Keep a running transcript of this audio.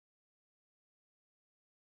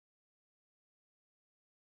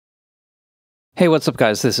Hey, what's up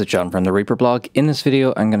guys? This is John from the Reaper blog. In this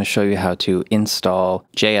video, I'm going to show you how to install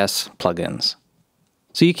JS plugins.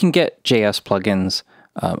 So you can get JS plugins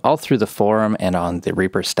all through the forum and on the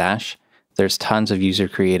Reaper stash. There's tons of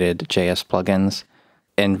user-created JS plugins,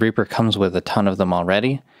 and Reaper comes with a ton of them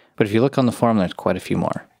already. But if you look on the forum, there's quite a few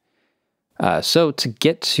more. So to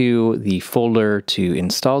get to the folder to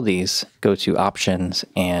install these, go to Options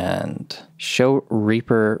and Show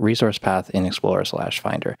Reaper Resource Path in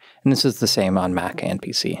Explorer/Finder. And this is the same on Mac and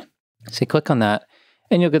PC. So you click on that,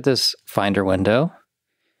 and you'll get this Finder window.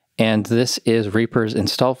 And this is Reaper's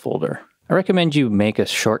install folder. I recommend you make a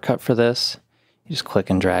shortcut for this. You just click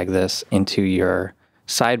and drag this into your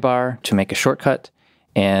sidebar to make a shortcut,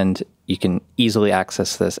 and you can easily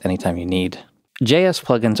access this anytime you need. JS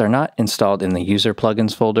plugins are not installed in the user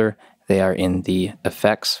plugins folder. They are in the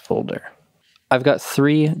effects folder. I've got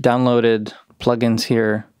 3 downloaded plugins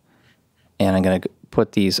here, and I'm going to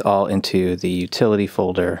put these all into the utility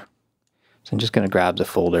folder. So I'm just going to grab the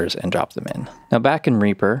folders and drop them in. Now back in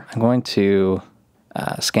Reaper, I'm going to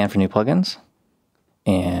scan for new plugins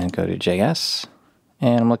and go to JS.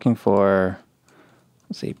 And I'm looking for,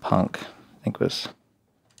 let's see, Punk, I think was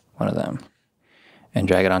one of them. And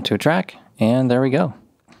drag it onto a track. And there we go.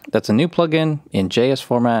 That's a new plugin in JS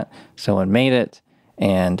format. Someone made it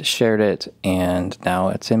and shared it, and now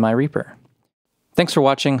it's in my Reaper. Thanks for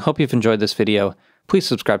watching. Hope you've enjoyed this video. Please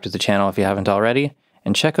subscribe to the channel if you haven't already,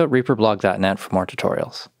 and check out reaperblog.net for more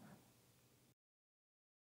tutorials.